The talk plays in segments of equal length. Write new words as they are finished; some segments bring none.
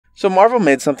So Marvel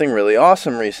made something really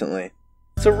awesome recently.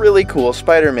 It's a really cool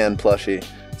Spider-Man plushie.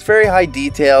 It's very high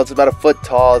detail, it's about a foot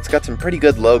tall, it's got some pretty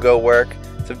good logo work.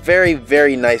 It's a very,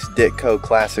 very nice Ditko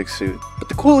classic suit. But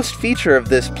the coolest feature of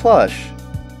this plush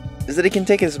is that he can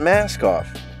take his mask off,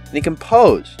 and he can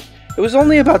pose. It was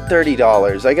only about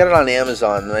 $30. I got it on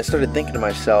Amazon, and I started thinking to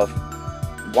myself,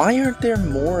 why aren't there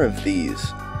more of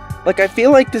these? Like, I feel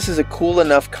like this is a cool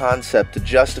enough concept to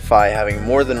justify having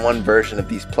more than one version of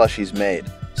these plushies made.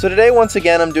 So today, once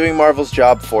again, I'm doing Marvel's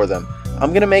job for them. I'm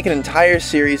going to make an entire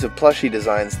series of plushie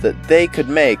designs that they could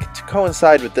make to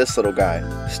coincide with this little guy.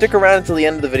 Stick around until the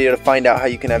end of the video to find out how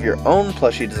you can have your own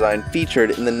plushie design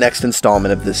featured in the next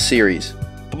installment of this series.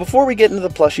 But before we get into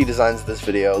the plushie designs of this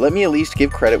video, let me at least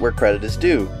give credit where credit is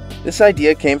due. This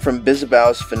idea came from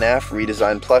Bizabow's FNAF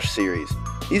Redesign plush series.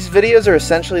 These videos are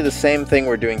essentially the same thing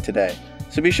we're doing today,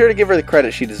 so be sure to give her the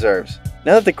credit she deserves.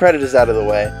 Now that the credit is out of the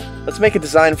way, let's make a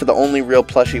design for the only real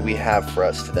plushie we have for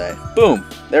us today. Boom!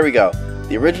 There we go.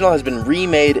 The original has been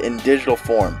remade in digital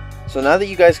form, so now that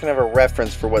you guys can have a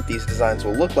reference for what these designs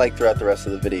will look like throughout the rest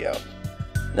of the video.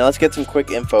 Now let's get some quick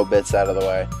info bits out of the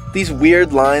way. These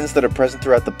weird lines that are present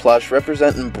throughout the plush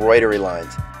represent embroidery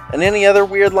lines, and any other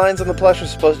weird lines on the plush are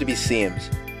supposed to be seams.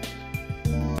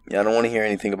 Yeah, I don't want to hear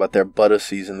anything about their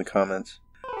butterseas in the comments.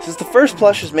 Since the first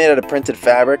plush is made out of printed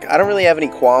fabric, I don't really have any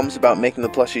qualms about making the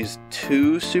plushies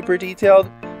too super detailed,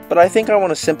 but I think I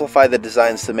want to simplify the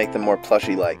designs to make them more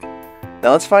plushie-like.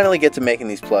 Now let's finally get to making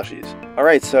these plushies.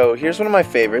 Alright, so here's one of my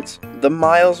favorites, the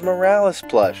Miles Morales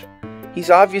plush. He's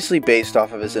obviously based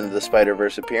off of his Into the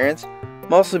Spider-Verse appearance,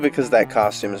 mostly because that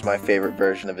costume is my favorite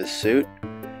version of his suit.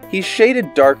 He's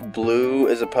shaded dark blue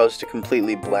as opposed to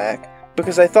completely black,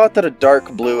 because I thought that a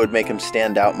dark blue would make him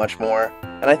stand out much more,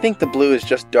 and I think the blue is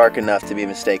just dark enough to be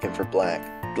mistaken for black.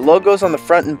 The logos on the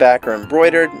front and back are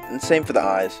embroidered, and same for the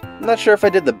eyes. I'm not sure if I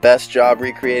did the best job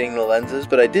recreating the lenses,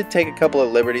 but I did take a couple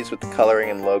of liberties with the coloring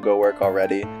and logo work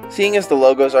already, seeing as the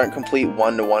logos aren't complete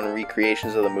one-to-one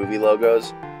recreations of the movie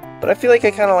logos. But I feel like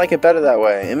I kinda like it better that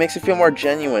way. It makes it feel more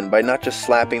genuine by not just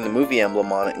slapping the movie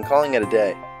emblem on it and calling it a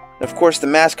day. And of course the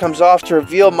mask comes off to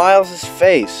reveal Miles'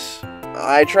 face.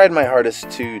 I tried my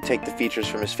hardest to take the features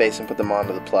from his face and put them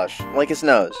onto the plush, like his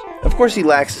nose. Of course he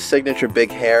lacks his signature big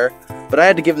hair, but I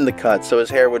had to give him the cut so his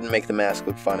hair wouldn't make the mask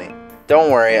look funny. Don't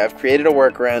worry, I've created a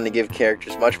workaround to give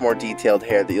characters much more detailed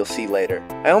hair that you'll see later.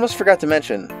 I almost forgot to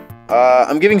mention,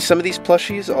 I'm giving some of these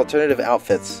plushies alternative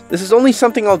outfits. This is only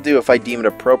something I'll do if I deem it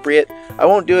appropriate. I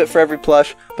won't do it for every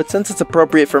plush, but since it's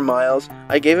appropriate for Miles,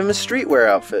 I gave him a streetwear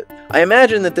outfit. I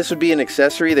imagine that this would be an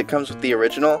accessory that comes with the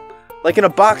original, like in a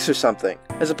box or something,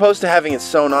 as opposed to having it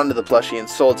sewn onto the plushie and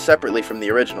sold separately from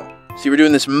the original. See, we're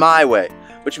doing this my way,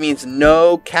 which means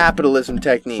no capitalism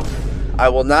technique. I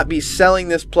will not be selling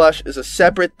this plush as a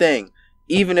separate thing,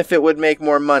 even if it would make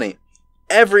more money.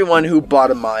 Everyone who bought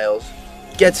a Miles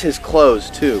gets his clothes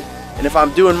too, and if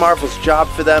I'm doing Marvel's job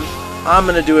for them, I'm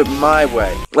gonna do it my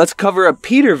way. Let's cover a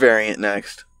Peter variant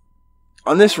next.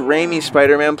 On this Raimi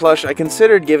Spider-Man plush, I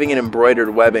considered giving it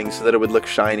embroidered webbing so that it would look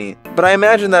shiny, but I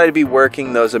imagined that I'd be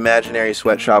working those imaginary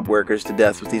sweatshop workers to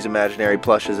death with these imaginary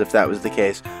plushes if that was the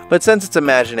case. But since it's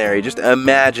imaginary, just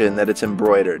imagine that it's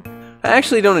embroidered. I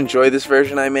actually don't enjoy this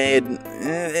version I made.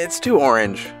 It's too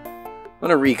orange. I'm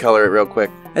gonna recolor it real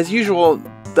quick. As usual,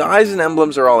 the eyes and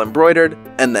emblems are all embroidered,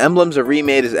 and the emblems are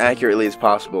remade as accurately as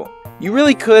possible. You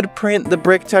really could print the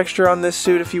brick texture on this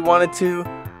suit if you wanted to,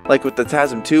 like with the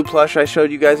TASM 2 plush I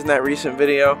showed you guys in that recent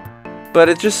video, but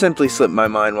it just simply slipped my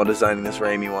mind while designing this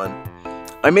Raimi one.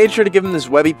 I made sure to give him his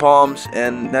webby palms,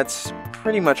 and that's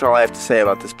pretty much all I have to say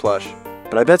about this plush.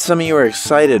 But I bet some of you are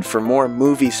excited for more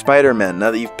movie Spider-Man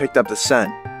now that you've picked up the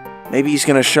scent. Maybe he's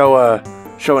gonna show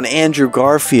an Andrew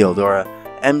Garfield or a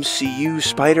MCU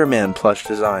Spider-Man plush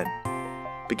design.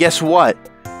 But guess what?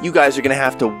 You guys are gonna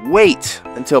have to wait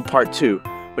until part 2,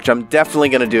 which I'm definitely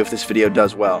gonna do if this video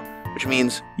does well. Which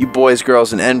means you boys,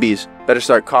 girls, and NBs better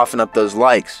start coughing up those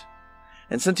likes.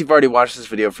 And since you've already watched this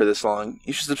video for this long,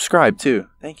 you should subscribe too.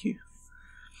 Thank you.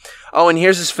 Oh, and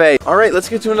here's his face. Alright, let's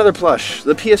get to another plush.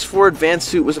 The PS4 Advanced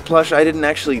suit was a plush I didn't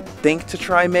actually think to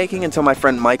try making until my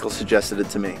friend Michael suggested it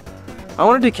to me. I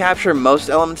wanted to capture most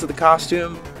elements of the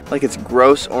costume, like its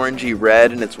gross orangey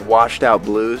red and its washed out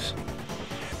blues.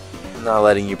 I'm not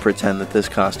letting you pretend that this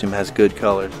costume has good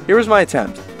colors. Here was my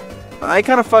attempt. I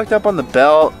kind of fucked up on the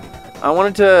belt. I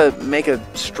wanted to make a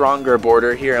stronger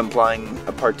border here, implying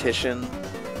a partition,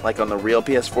 like on the real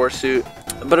PS4 suit.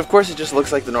 But of course it just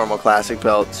looks like the normal classic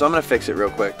belt, so I'm going to fix it real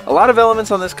quick. A lot of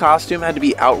elements on this costume had to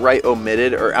be outright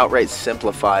omitted or outright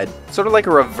simplified. Sort of like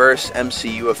a reverse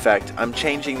MCU effect, I'm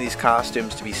changing these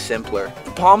costumes to be simpler.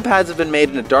 The palm pads have been made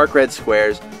into dark red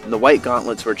squares, and the white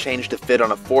gauntlets were changed to fit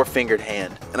on a 4-fingered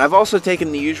hand. And I've also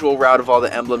taken the usual route of all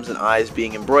the emblems and eyes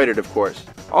being embroidered, of course.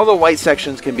 All the white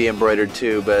sections can be embroidered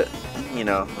too, but, you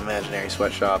know, imaginary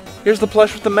sweatshop. Here's the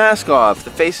plush with the mask off.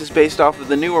 The face is based off of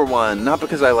the newer one, not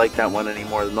because I like that one any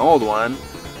more than the old one.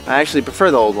 I actually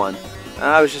prefer the old one.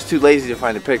 I was just too lazy to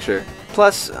find a picture.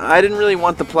 Plus, I didn't really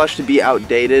want the plush to be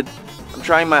outdated. I'm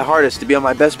trying my hardest to be on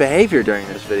my best behavior during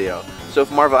this video. So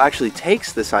if Marvel actually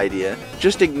takes this idea,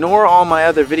 just ignore all my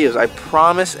other videos. I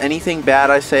promise anything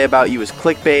bad I say about you is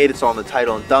clickbait. It's all in the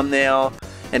title and thumbnail.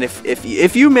 And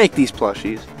if you make these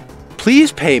plushies,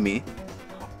 please pay me,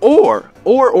 or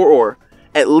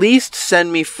at least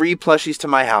send me free plushies to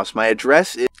my house. My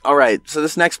address is... Alright, so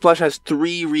this next plush has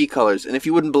 3 recolors, and if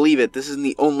you wouldn't believe it, this isn't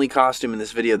the only costume in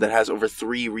this video that has over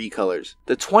 3 recolors.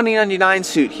 The 2099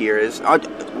 suit here is...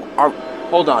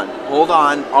 hold on.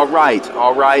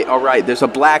 Alright. There's a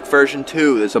black version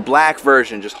too. There's a black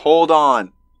version. Just hold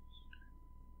on.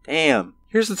 Damn.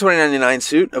 Here's the 2099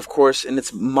 suit, of course, in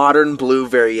its modern blue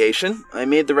variation. I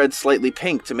made the red slightly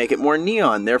pink to make it more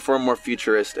neon, therefore more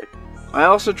futuristic. I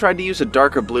also tried to use a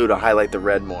darker blue to highlight the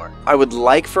red more. I would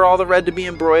like for all the red to be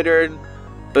embroidered,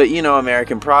 but you know,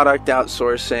 American product,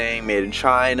 outsourcing, made in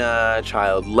China,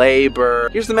 child labor.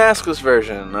 Here's the maskless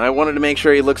version. I wanted to make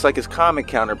sure he looks like his comic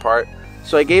counterpart,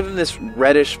 so I gave him this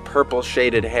reddish purple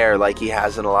shaded hair like he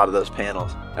has in a lot of those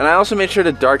panels. And I also made sure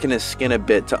to darken his skin a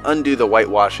bit to undo the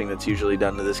whitewashing that's usually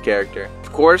done to this character.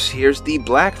 Of course, here's the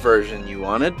black version you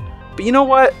wanted, but you know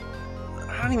what?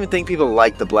 I don't even think people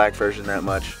like the black version that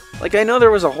much. Like, I know there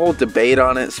was a whole debate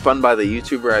on it spun by the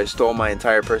YouTuber I stole my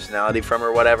entire personality from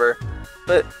or whatever,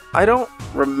 but I don't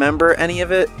remember any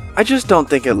of it. I just don't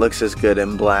think it looks as good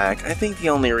in black. I think the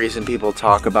only reason people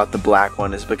talk about the black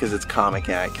one is because it's comic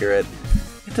accurate.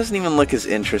 It doesn't even look as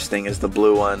interesting as the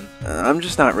blue one. I'm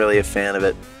just not really a fan of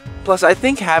it. Plus, I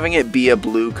think having it be a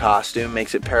blue costume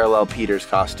makes it parallel Peter's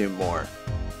costume more.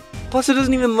 Plus, it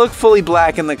doesn't even look fully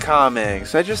black in the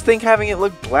comics. I just think having it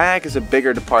look black is a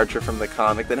bigger departure from the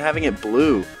comic than having it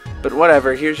blue. But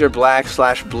whatever, here's your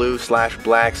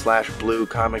black/blue/black/blue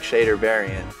comic shader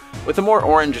variant, with a more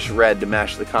orangish red to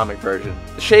match the comic version.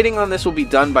 The shading on this will be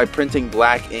done by printing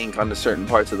black ink onto certain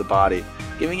parts of the body,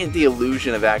 giving it the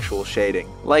illusion of actual shading,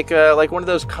 like one of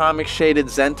those comic shaded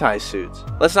Zentai suits.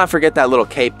 Let's not forget that little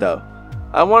cape though.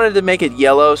 I wanted to make it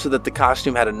yellow so that the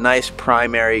costume had a nice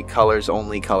primary colors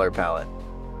only color palette.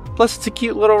 Plus, it's a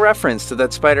cute little reference to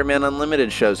that Spider-Man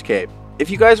Unlimited show's cape. If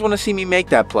you guys want to see me make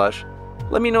that plush,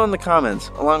 let me know in the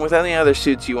comments, along with any other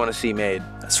suits you want to see made.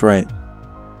 That's right.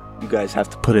 You guys have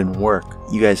to put in work.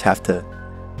 You guys have to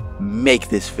make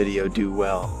this video do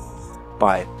well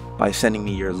by sending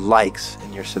me your likes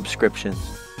and your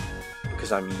subscriptions,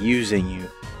 because I'm using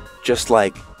you just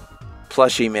like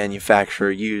plushie manufacturer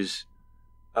use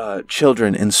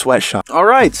children in sweatshops.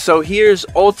 Alright, so here's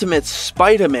Ultimate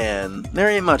Spider-Man. There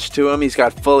ain't much to him. He's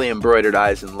got fully embroidered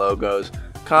eyes and logos,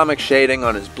 comic shading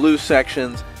on his blue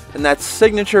sections, and that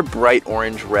signature bright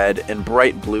orange red and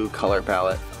bright blue color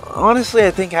palette. Honestly,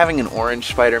 I think having an orange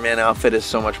Spider-Man outfit is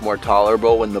so much more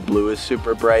tolerable when the blue is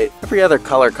super bright. Every other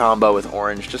color combo with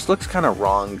orange just looks kind of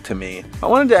wrong to me. I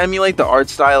wanted to emulate the art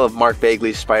style of Mark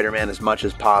Bagley's Spider-Man as much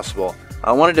as possible.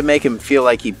 I wanted to make him feel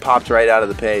like he popped right out of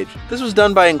the page. This was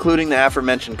done by including the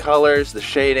aforementioned colors, the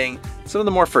shading, some of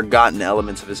the more forgotten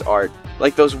elements of his art,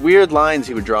 like those weird lines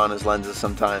he would draw on his lenses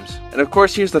sometimes. And of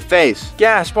course, here's the face.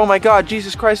 Gasp, oh my god,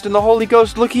 Jesus Christ and the Holy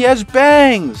Ghost, look, he has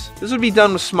bangs! This would be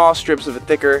done with small strips of a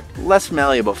thicker, less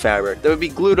malleable fabric that would be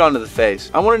glued onto the face.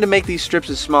 I wanted to make these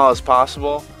strips as small as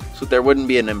possible, so there wouldn't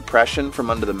be an impression from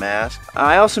under the mask.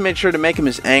 I also made sure to make him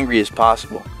as angry as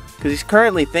possible, because he's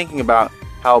currently thinking about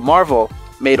how Marvel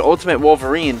made Ultimate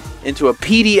Wolverine into a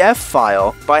PDF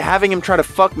file by having him try to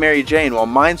fuck Mary Jane while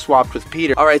mind swapped with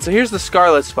Peter. Alright, so here's the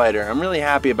Scarlet Spider. I'm really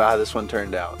happy about how this one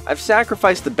turned out. I've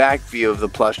sacrificed the back view of the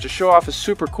plush to show off a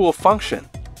super cool function.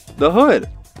 The hood.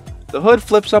 The hood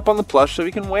flips up on the plush so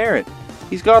he can wear it.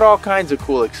 He's got all kinds of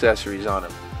cool accessories on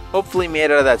him, hopefully made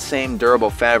out of that same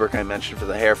durable fabric I mentioned for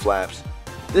the hair flaps.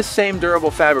 This same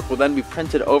durable fabric will then be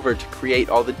printed over to create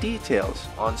all the details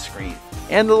on screen.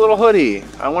 And the little hoodie.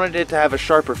 I wanted it to have a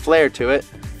sharper flare to it,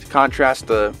 to contrast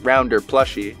the rounder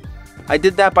plushie. I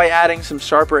did that by adding some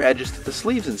sharper edges to the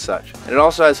sleeves and such. And it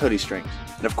also has hoodie strings.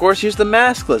 And of course, here's the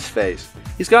maskless face.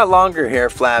 He's got longer hair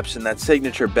flaps and that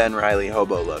signature Ben Reilly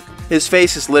hobo look. His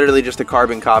face is literally just a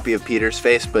carbon copy of Peter's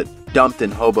face, but dumped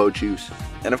in hobo juice.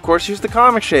 And of course, here's the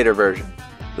comic shader version.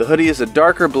 The hoodie is a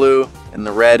darker blue, and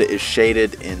the red is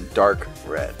shaded in dark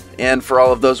red. And for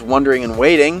all of those wondering and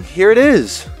waiting, here it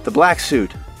is, the black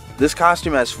suit. This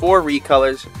costume has 4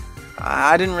 recolors.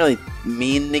 I didn't really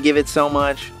mean to give it so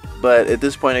much, but at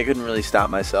this point I couldn't really stop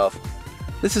myself.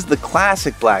 This is the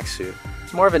classic black suit.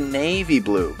 It's more of a navy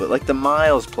blue, but like the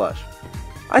Miles plush.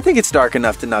 I think it's dark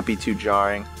enough to not be too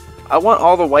jarring. I want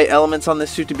all the white elements on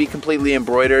this suit to be completely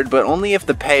embroidered, but only if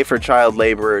the pay for child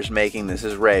laborers making this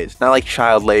is raised. Not like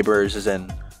child laborers as in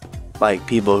like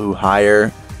people who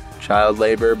hire child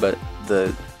labor, but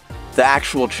the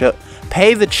actual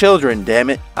pay the children, damn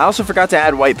it. I also forgot to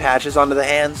add white patches onto the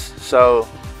hands, so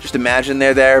just imagine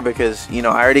they're there because, you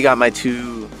know, I already got my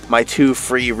two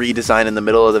free redesign in the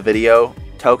middle of the video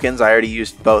tokens. I already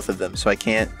used both of them, so I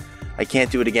can't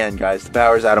do it again, guys. The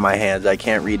power's out of my hands. I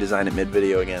can't redesign it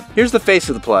mid-video again. Here's the face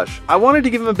of the plush. I wanted to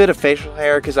give him a bit of facial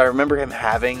hair because I remember him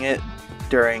having it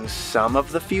during some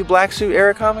of the few Black Suit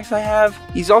era comics I have.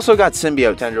 He's also got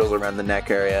symbiote tendrils around the neck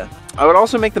area. I would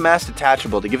also make the mask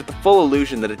detachable to give it the full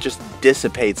illusion that it just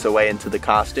dissipates away into the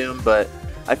costume, but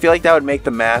I feel like that would make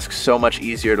the mask so much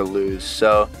easier to lose,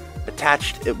 so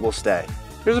attached it will stay.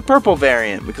 There's a purple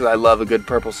variant because I love a good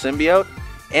purple symbiote,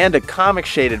 and a comic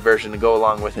shaded version to go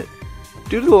along with it.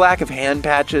 Due to the lack of hand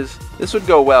patches, this would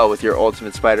go well with your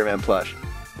Ultimate Spider-Man plush,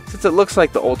 since it looks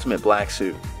like the Ultimate Black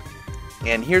Suit.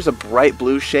 And here's a bright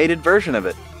blue shaded version of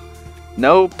it.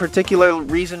 No particular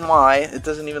reason why, it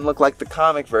doesn't even look like the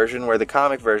comic version, where the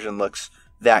comic version looks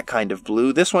that kind of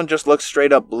blue. This one just looks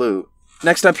straight up blue.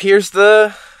 Next up, here's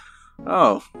the...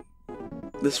 oh.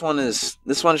 This one's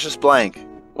just blank.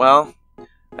 Well,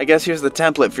 I guess here's the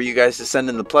template for you guys to send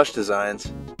in the plush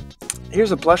designs.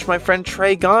 Here's a plush my friend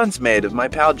Trey Gons made of my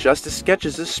pal Justice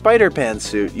Sketches' Spider-Pan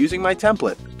suit using my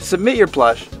template. To submit your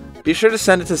plush, be sure to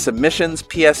send it to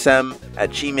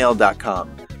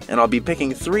submissionspsm@gmail.com, and I'll be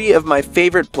picking 3 of my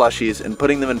favorite plushies and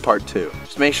putting them in part 2.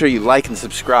 Just make sure you like and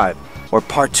subscribe, or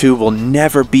part 2 will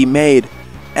never be made,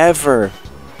 ever.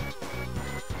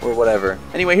 Or whatever.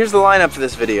 Anyway, here's the lineup for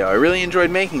this video. I really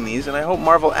enjoyed making these, and I hope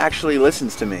Marvel actually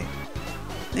listens to me.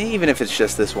 Even if it's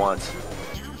just this once.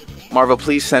 Marvel,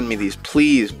 please send me these.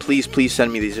 Please, please, please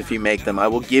send me these if you make them. I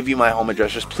will give you my home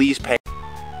address. Just please pay.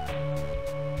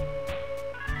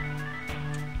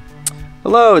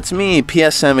 Hello, it's me,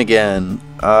 PSM again.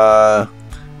 I'm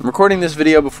recording this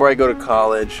video before I go to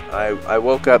college. I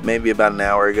woke up maybe about an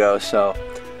hour ago, so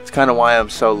it's kind of why I'm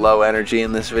so low energy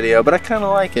in this video, but I kind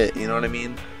of like it, you know what I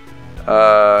mean?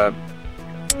 Yeah,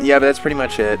 but that's pretty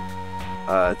much it.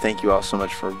 Thank you all so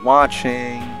much for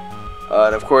watching.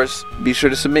 And of course, be sure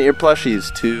to submit your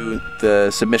plushies to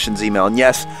the submissions email. And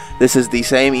yes, this is the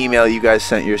same email you guys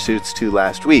sent your suits to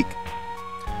last week.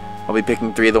 I'll be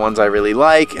picking 3 of the ones I really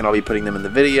like, and I'll be putting them in the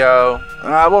video.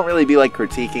 I won't really be like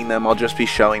critiquing them, I'll just be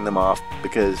showing them off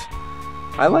because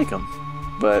I like them.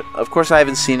 But of course I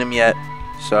haven't seen them yet,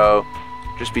 so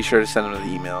just be sure to send them to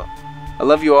the email. I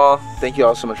love you all, thank you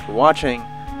all so much for watching,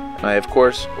 and I of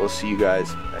course will see you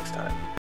guys